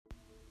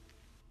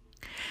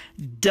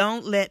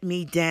Don't let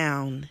me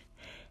down.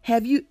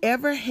 Have you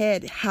ever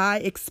had high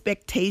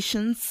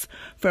expectations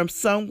from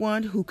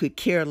someone who could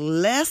care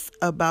less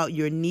about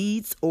your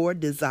needs or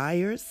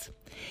desires?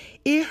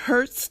 It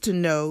hurts to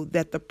know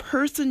that the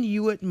person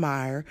you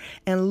admire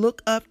and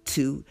look up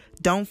to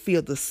don't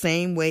feel the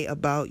same way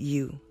about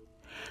you.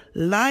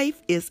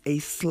 Life is a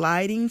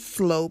sliding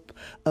slope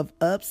of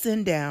ups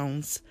and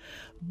downs,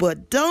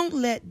 but don't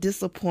let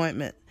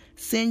disappointment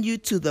send you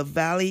to the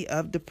valley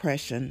of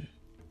depression.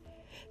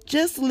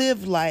 Just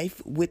live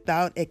life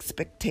without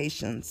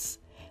expectations.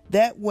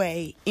 That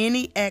way,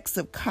 any acts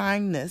of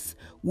kindness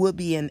will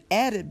be an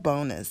added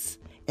bonus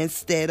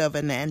instead of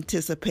an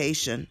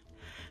anticipation.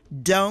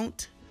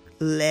 Don't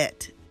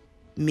let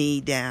me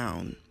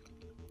down.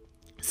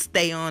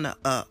 Stay on the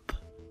up.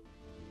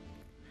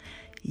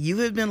 You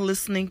have been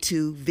listening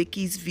to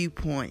Vicky's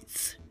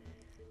Viewpoints.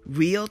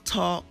 Real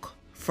talk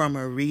from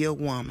a real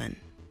woman.